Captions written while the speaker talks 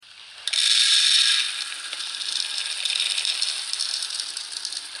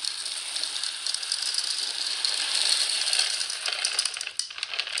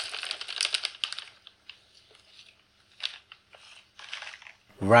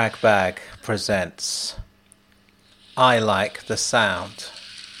Ragbag presents I Like the Sound,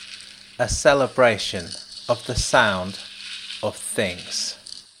 a celebration of the sound of things.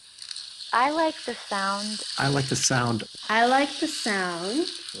 I like the sound. I like the sound. I like the sound.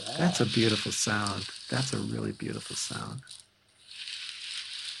 That's a beautiful sound. That's a really beautiful sound.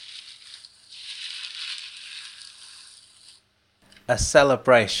 A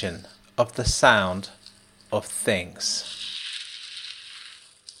celebration of the sound of things.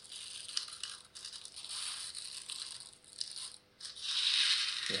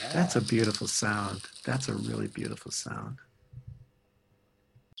 That's a beautiful sound. That's a really beautiful sound.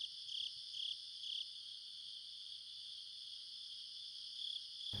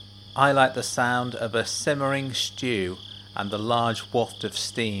 I like the sound of a simmering stew and the large waft of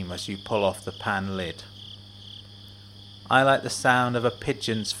steam as you pull off the pan lid. I like the sound of a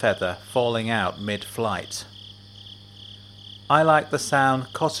pigeon's feather falling out mid-flight. I like the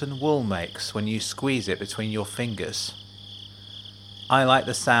sound cotton wool makes when you squeeze it between your fingers. I like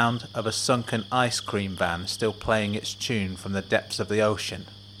the sound of a sunken ice cream van still playing its tune from the depths of the ocean.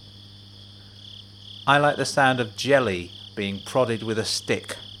 I like the sound of jelly being prodded with a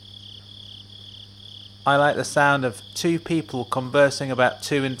stick. I like the sound of two people conversing about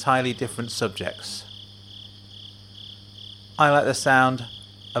two entirely different subjects. I like the sound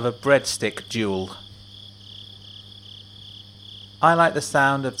of a breadstick duel. I like the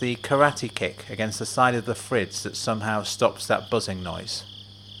sound of the karate kick against the side of the fridge that somehow stops that buzzing noise.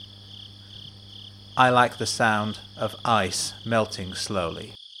 I like the sound of ice melting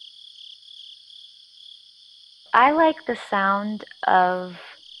slowly. I like the sound of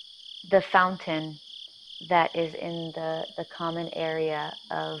the fountain that is in the common area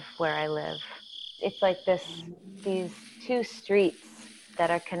of where I live. It's like these two streets that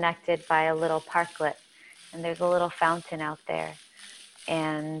are connected by a little parklet, and there's a little fountain out there.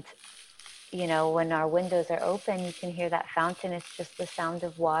 And, you know, when our windows are open, you can hear that fountain. It's just the sound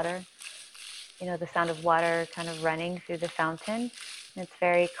of water, you know, the sound of water kind of running through the fountain. And it's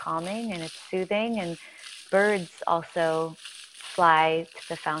very calming and it's soothing. And birds also fly to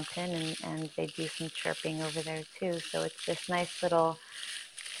the fountain and they do some chirping over there too. So it's this nice little,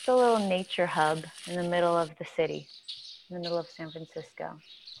 just a little nature hub in the middle of the city, in the middle of San Francisco.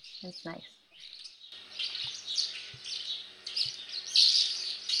 It's nice.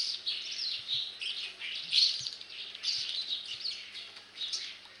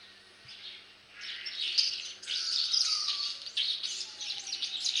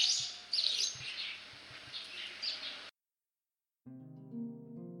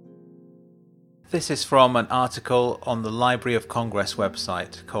 This is from an article on the Library of Congress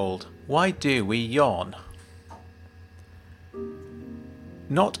website called Why Do We Yawn?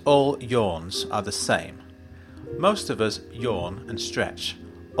 Not all yawns are the same. Most of us yawn and stretch,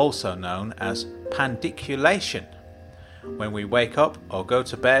 also known as pandiculation. When we wake up or go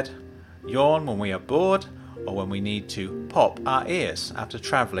to bed, yawn when we are bored or when we need to pop our ears after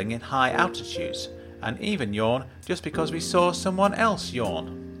travelling in high altitudes, and even yawn just because we saw someone else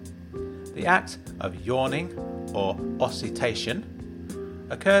yawn. The act of yawning, or oscitation,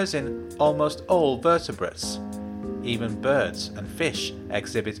 occurs in almost all vertebrates. Even birds and fish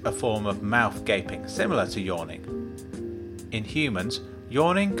exhibit a form of mouth gaping similar to yawning. In humans,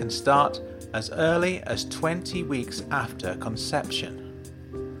 yawning can start as early as 20 weeks after conception.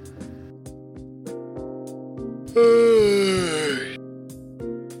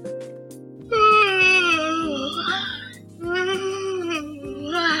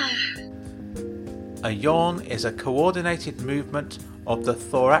 A yawn is a coordinated movement of the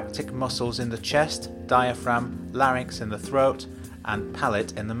thoracic muscles in the chest, diaphragm, larynx in the throat, and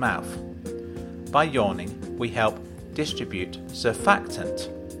palate in the mouth. By yawning, we help distribute surfactant,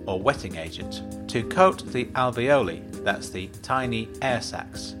 or wetting agent, to coat the alveoli, that's the tiny air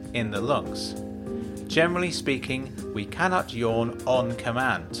sacs, in the lungs. Generally speaking, we cannot yawn on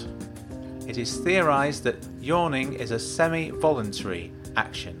command. It is theorized that yawning is a semi-voluntary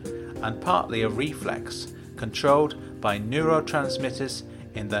action and partly a reflex, controlled by neurotransmitters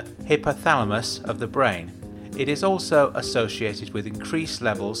in the hypothalamus of the brain. It is also associated with increased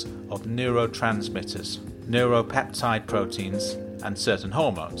levels of neurotransmitters, neuropeptide proteins, and certain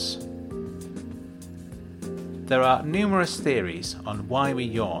hormones. There are numerous theories on why we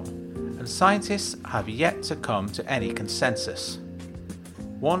yawn, and scientists have yet to come to any consensus.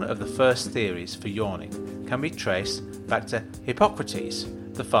 One of the first theories for yawning can be traced back to Hippocrates,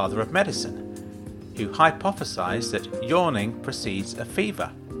 the father of medicine, who hypothesized that yawning precedes a fever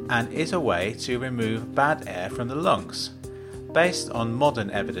and is a way to remove bad air from the lungs. Based on modern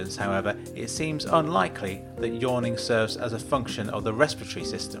evidence, however, it seems unlikely that yawning serves as a function of the respiratory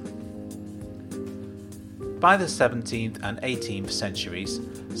system. By the 17th and 18th centuries,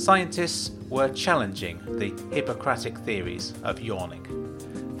 scientists were challenging the Hippocratic theories of yawning.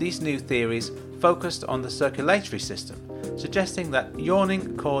 These new theories focused on the circulatory system, suggesting that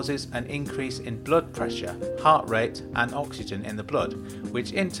yawning causes an increase in blood pressure, heart rate, and oxygen in the blood,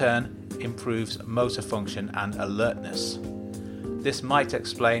 which in turn improves motor function and alertness. This might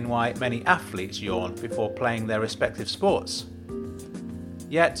explain why many athletes yawn before playing their respective sports.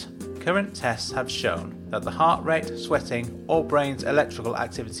 Yet, current tests have shown that the heart rate, sweating, or brain's electrical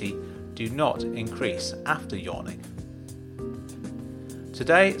activity do not increase after yawning.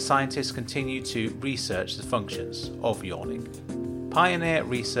 Today, scientists continue to research the functions of yawning. Pioneer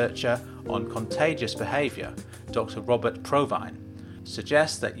researcher on contagious behaviour, Dr. Robert Provine,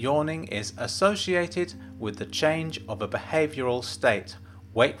 suggests that yawning is associated with the change of a behavioural state,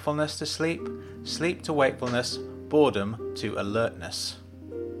 wakefulness to sleep, sleep to wakefulness, boredom to alertness.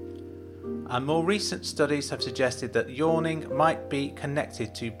 And more recent studies have suggested that yawning might be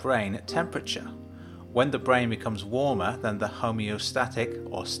connected to brain temperature. When the brain becomes warmer than the homeostatic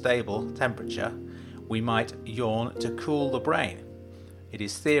or stable temperature, we might yawn to cool the brain. It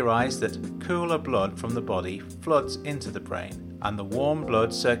is theorized that cooler blood from the body floods into the brain, and the warm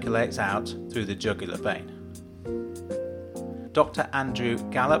blood circulates out through the jugular vein. Dr. Andrew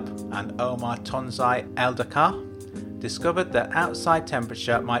Gallup and Omar Tonzai Eldakar discovered that outside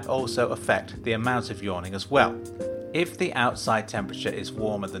temperature might also affect the amount of yawning as well. If the outside temperature is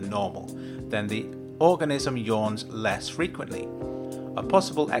warmer than normal, then the organism yawns less frequently. A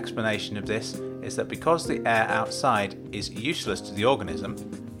possible explanation of this is that because the air outside is useless to the organism,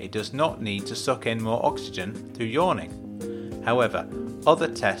 it does not need to suck in more oxygen through yawning. However, other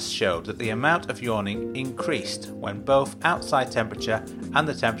tests showed that the amount of yawning increased when both outside temperature and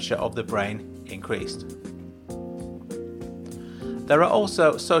the temperature of the brain increased. There are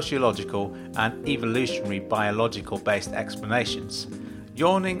also sociological and evolutionary biological based explanations.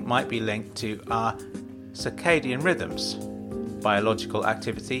 Yawning might be linked to our circadian rhythms, biological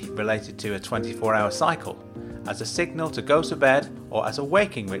activity related to a 24-hour cycle, as a signal to go to bed or as a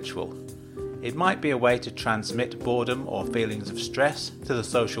waking ritual. It might be a way to transmit boredom or feelings of stress to the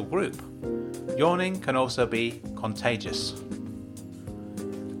social group. Yawning can also be contagious.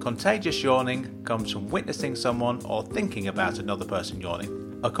 Contagious yawning comes from witnessing someone or thinking about another person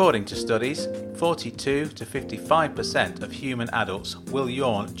yawning. According to studies, 42 to 55% of human adults will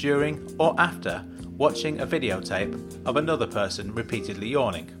yawn during or after watching a videotape of another person repeatedly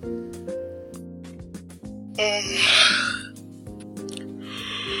yawning.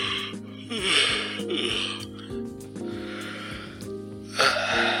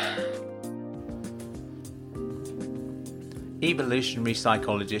 Evolutionary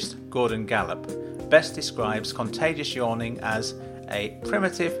psychologist Gordon Gallup best describes contagious yawning as a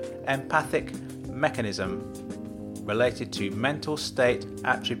primitive empathic mechanism related to mental state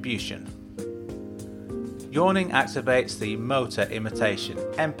attribution. Yawning activates the motor imitation,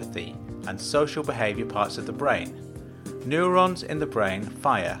 empathy, and social behavior parts of the brain. Neurons in the brain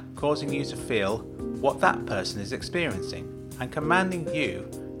fire, causing you to feel what that person is experiencing and commanding you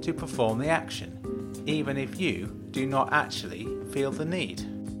to perform the action, even if you do not actually feel the need.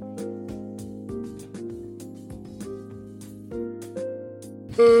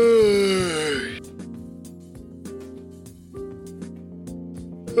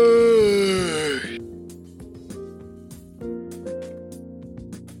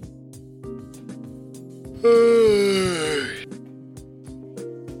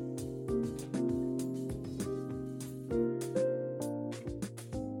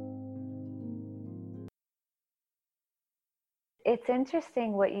 It's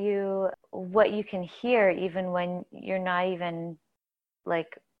interesting what you can hear even when you're not even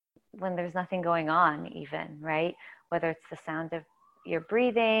like when there's nothing going on even, right? Whether it's the sound of your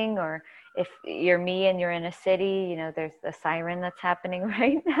breathing or if you're me and you're in a city, you know, there's a siren that's happening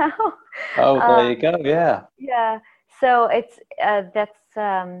right now. Oh, there you go. Yeah. Yeah. So it's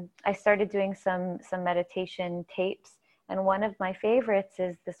I started doing some meditation tapes, and one of my favorites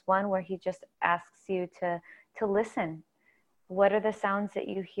is this one where he just asks you to listen. What are the sounds that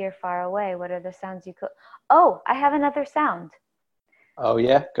you hear far away? What are the sounds you could? Oh, I have another sound. Oh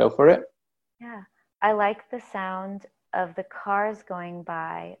yeah, go for it. Yeah, I like the sound of the cars going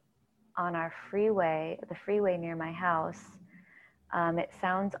by on our freeway, the freeway near my house. It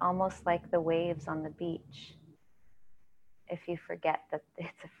sounds almost like the waves on the beach. If you forget that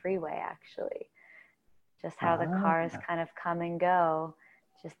it's a freeway, actually, just how the cars kind of come and go,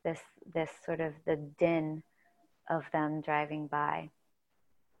 just this sort of the din of them driving by.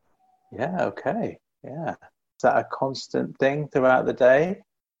 Yeah, okay. Yeah. Is that a constant thing throughout the day?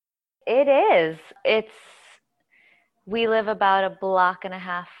 It is. We live about a block and a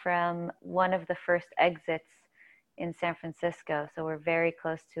half from one of the first exits in San Francisco, so we're very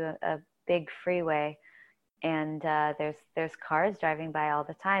close to a big freeway, and there's cars driving by all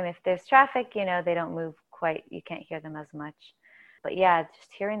the time. If there's traffic, they don't move quite. You can't hear them as much. But yeah,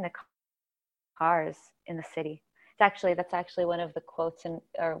 just hearing the cars in the city. That's actually one of the quotes a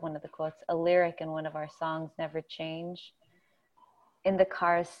lyric in one of our songs, Never Change. In the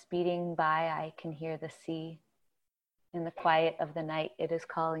cars speeding by, I can hear the sea. In the quiet of the night, it is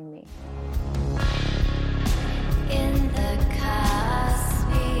calling me. In the cars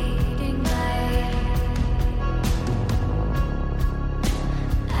speeding by,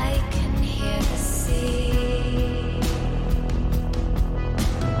 I can hear the sea.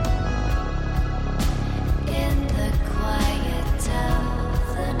 In the quiet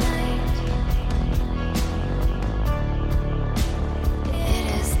of the night, it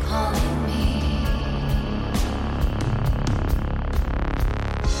is calling me.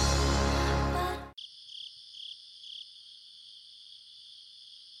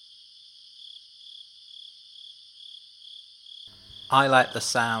 I like the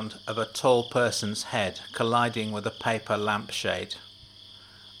sound of a tall person's head colliding with a paper lampshade.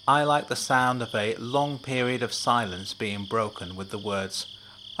 I like the sound of a long period of silence being broken with the words,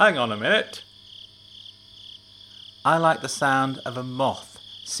 "Hang on a minute." I like the sound of a moth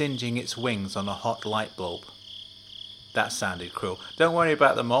singeing its wings on a hot light bulb. That sounded cruel. Don't worry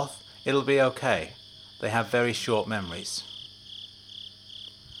about the moth, it'll be okay. They have very short memories.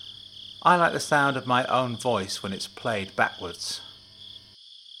 I like the sound of my own voice when it's played backwards.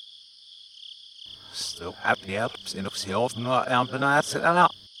 Let's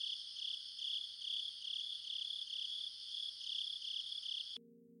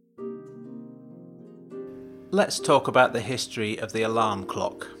talk about the history of the alarm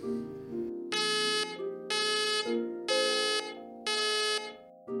clock.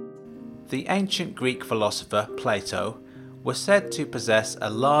 The ancient Greek philosopher Plato was said to possess a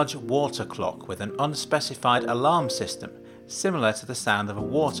large water clock with an unspecified alarm system, similar to the sound of a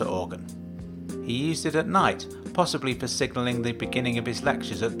water organ. He used it at night, possibly for signalling the beginning of his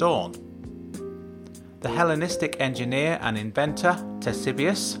lectures at dawn. The Hellenistic engineer and inventor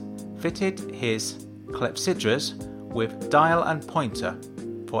Ctesibius fitted his clepsydras with dial and pointer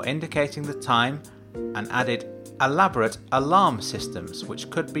for indicating the time, and added elaborate alarm systems which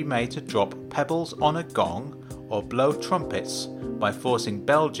could be made to drop pebbles on a gong or blow trumpets by forcing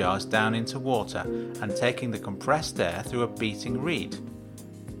bell jars down into water and taking the compressed air through a beating reed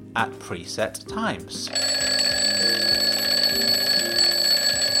at preset times.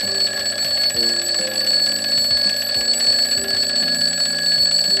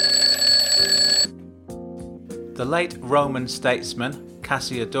 The late Roman statesman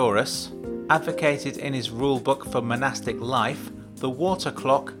Cassiodorus advocated in his rulebook for monastic life the water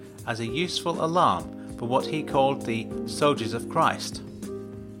clock as a useful alarm for what he called the soldiers of Christ.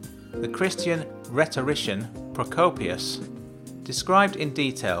 The Christian rhetorician Procopius described in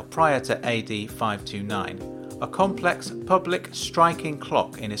detail prior to AD 529 a complex public striking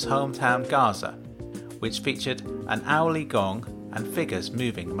clock in his hometown Gaza, which featured an hourly gong and figures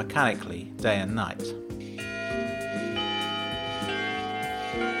moving mechanically day and night.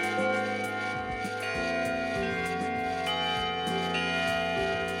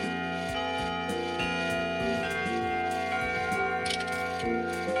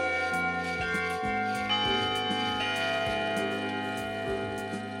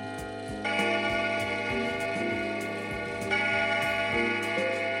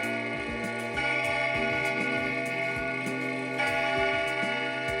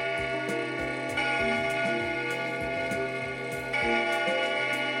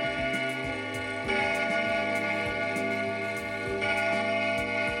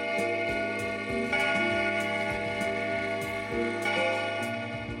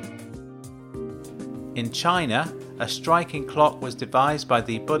 In China, a striking clock was devised by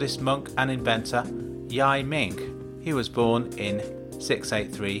the Buddhist monk and inventor Yi Ming. He was born in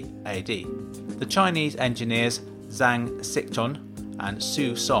 683 AD. The Chinese engineers Zhang Sichun and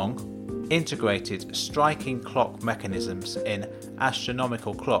Su Song integrated striking clock mechanisms in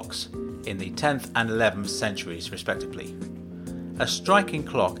astronomical clocks in the 10th and 11th centuries respectively. A striking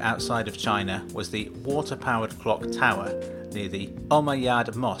clock outside of China was the water-powered clock tower near the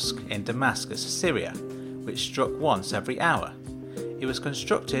Umayyad Mosque in Damascus, Syria, which struck once every hour. It was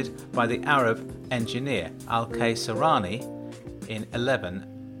constructed by the Arab engineer Al-Qaysarani in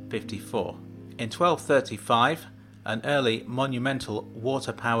 1154. In 1235, an early monumental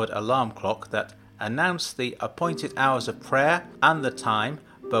water-powered alarm clock that announced the appointed hours of prayer and the time,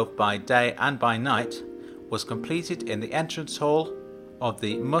 both by day and by night, was completed in the entrance hall of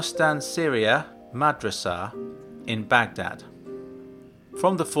the Mustan Syria Madrasa in Baghdad.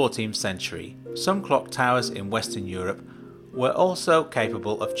 From the 14th century, some clock towers in Western Europe were also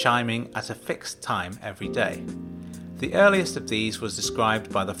capable of chiming at a fixed time every day. The earliest of these was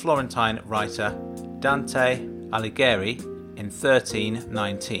described by the Florentine writer Dante Alighieri in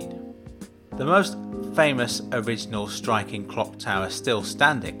 1319. The most famous original striking clock tower still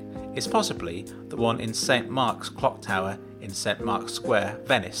standing is possibly the one in St. Mark's Clock Tower in St. Mark's Square,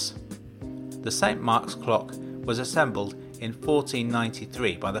 Venice. The St. Mark's clock was assembled in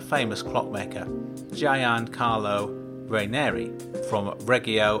 1493 by the famous clockmaker Giancarlo Raineri from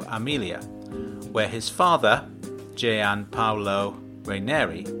Reggio Emilia, where his father, Gianpaolo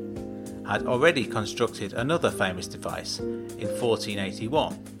Raineri, had already constructed another famous device in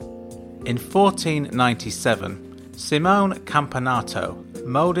 1481. In 1497, Simone Campanato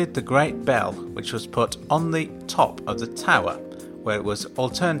moulded the great bell which was put on the top of the tower, where it was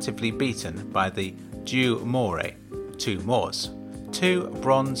alternatively beaten by the Due More, two Moors, two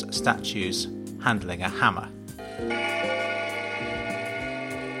bronze statues handling a hammer.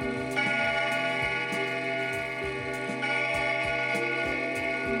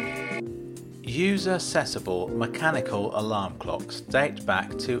 User-accessible mechanical alarm clocks date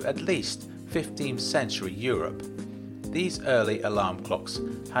back to at least 15th century Europe. These early alarm clocks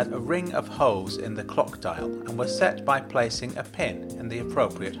had a ring of holes in the clock dial and were set by placing a pin in the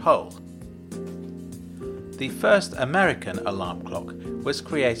appropriate hole. The first American alarm clock was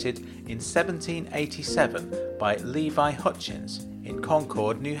created in 1787 by Levi Hutchins in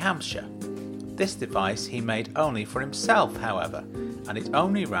Concord, New Hampshire. This device he made only for himself, however, and it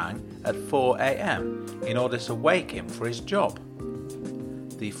only rang at 4 a.m. in order to wake him for his job.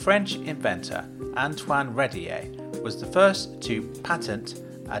 The French inventor Antoine Redier was the first to patent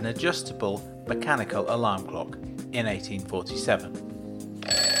an adjustable mechanical alarm clock in 1847.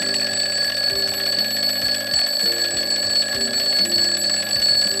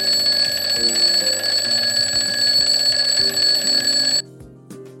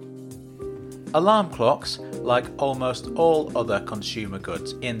 Alarm clocks, like almost all other consumer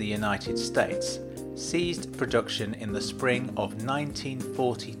goods in the United States, ceased production in the spring of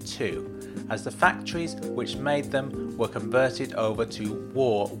 1942 as the factories which made them were converted over to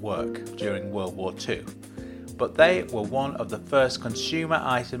war work during World War II. But they were one of the first consumer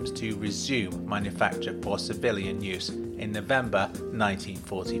items to resume manufacture for civilian use in November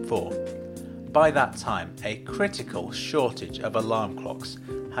 1944. By that time, a critical shortage of alarm clocks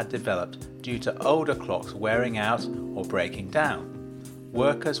had developed due to older clocks wearing out or breaking down.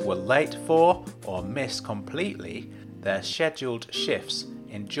 Workers were late for or missed completely their scheduled shifts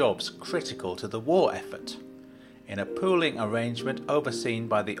in jobs critical to the war effort. In a pooling arrangement overseen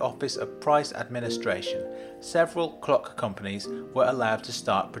by the Office of Price Administration, several clock companies were allowed to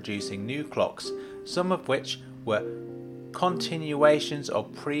start producing new clocks, some of which were continuations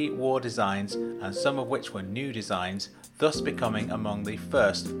of pre-war designs and some of which were new designs, thus becoming among the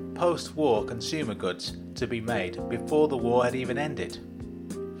first post-war consumer goods to be made before the war had even ended.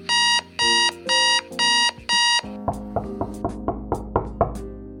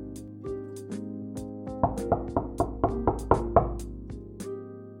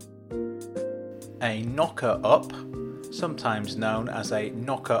 A knocker-up, sometimes known as a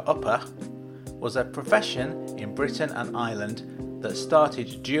knocker-upper, was a profession in Britain and Ireland that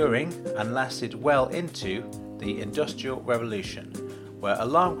started during and lasted well into the Industrial Revolution, where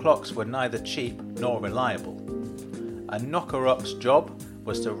alarm clocks were neither cheap nor reliable. A knocker-up's job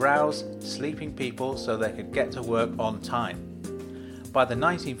was to rouse sleeping people so they could get to work on time. By the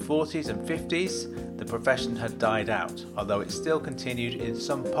 1940s and 50s, the profession had died out, although it still continued in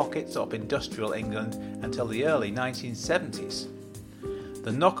some pockets of industrial England until the early 1970s.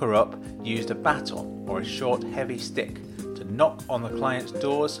 The knocker-up used a baton or a short heavy stick to knock on the client's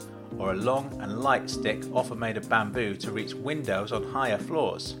doors, or a long and light stick often made of bamboo to reach windows on higher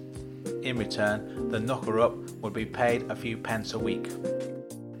floors. In return, the knocker-up would be paid a few pence a week.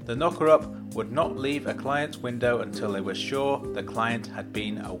 The knocker-up would not leave a client's window until they were sure the client had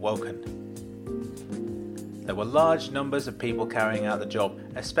been awoken. There were large numbers of people carrying out the job,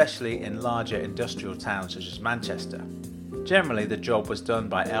 especially in larger industrial towns such as Manchester. Generally, the job was done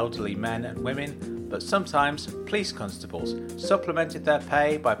by elderly men and women, but sometimes police constables supplemented their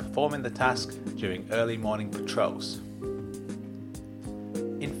pay by performing the task during early morning patrols.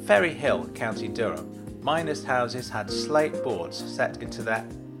 In Ferry Hill, County Durham, miners' houses had slate boards set into their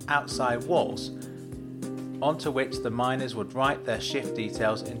outside walls. onto which the miners would write their shift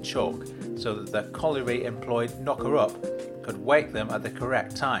details in chalk so that the colliery employed knocker-up could wake them at the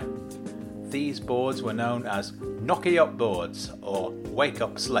correct time. These boards were known as knocky-up boards or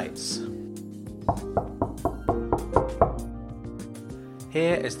wake-up slates.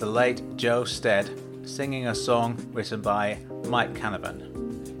 Here is the late Joe Stead singing a song written by Mike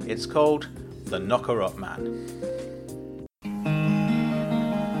Canavan. It's called The Knocker-Up Man.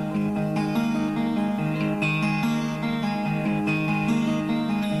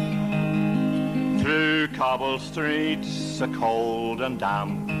 Through cobble streets are cold and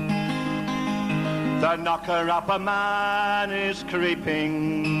damp, the knocker-upper man is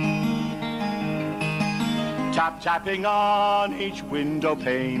creeping, tap-tapping on each window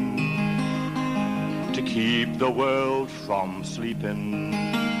pane to keep the world from sleeping.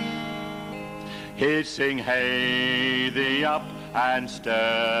 He'd sing, hey thee up and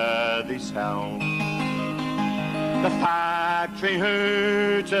stir thyself, the factory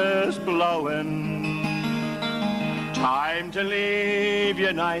hooters blowing, time to leave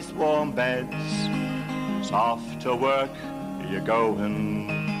your nice warm beds, it's off to work you're going.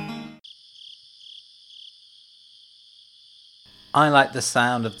 I like the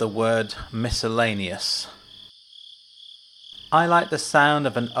sound of the word miscellaneous. I like the sound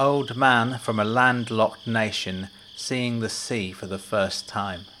of an old man from a landlocked nation seeing the sea for the first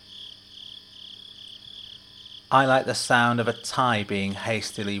time. I like the sound of a tie being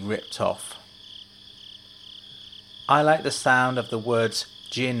hastily ripped off. I like the sound of the words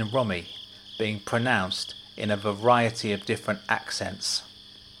gin rummy being pronounced in a variety of different accents.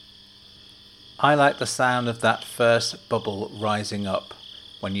 I like the sound of that first bubble rising up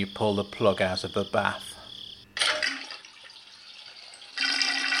when you pull the plug out of the bath.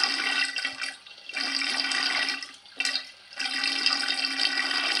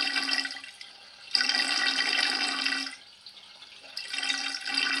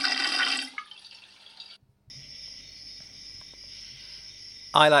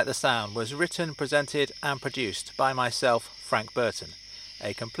 I Like the Sound was written, presented and produced by myself, Frank Burton.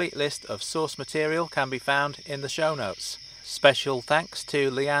 A complete list of source material can be found in the show notes. Special thanks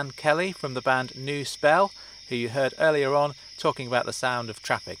to Leanne Kelly from the band New Spell, who you heard earlier on talking about the sound of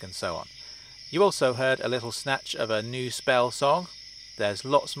traffic and so on. You also heard a little snatch of a New Spell song. There's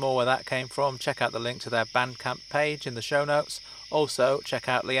lots more where that came from. Check out the link to their Bandcamp page in the show notes. Also, check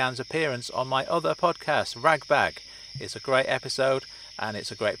out Leanne's appearance on my other podcast, Ragbag. It's a great episode and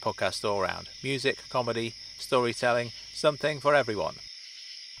it's a great podcast all round. Music, comedy, storytelling, something for everyone.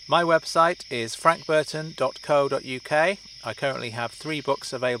 My website is frankburton.co.uk. I currently have 3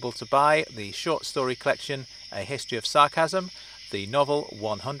 books available to buy: the short story collection A History of Sarcasm, the novel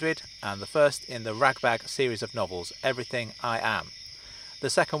 100, and the first in the Ragbag series of novels, Everything I Am.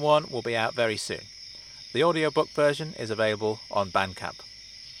 The second one will be out very soon. The audiobook version is available on Bandcamp.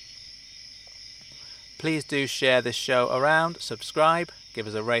 Please do share this show around, subscribe, give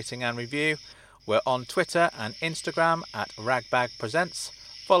us a rating and review. We're on Twitter and Instagram at Ragbag Presents.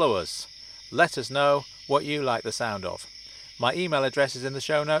 Follow us. Let us know what you like the sound of. My email address is in the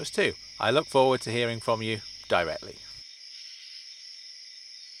show notes too. I look forward to hearing from you directly.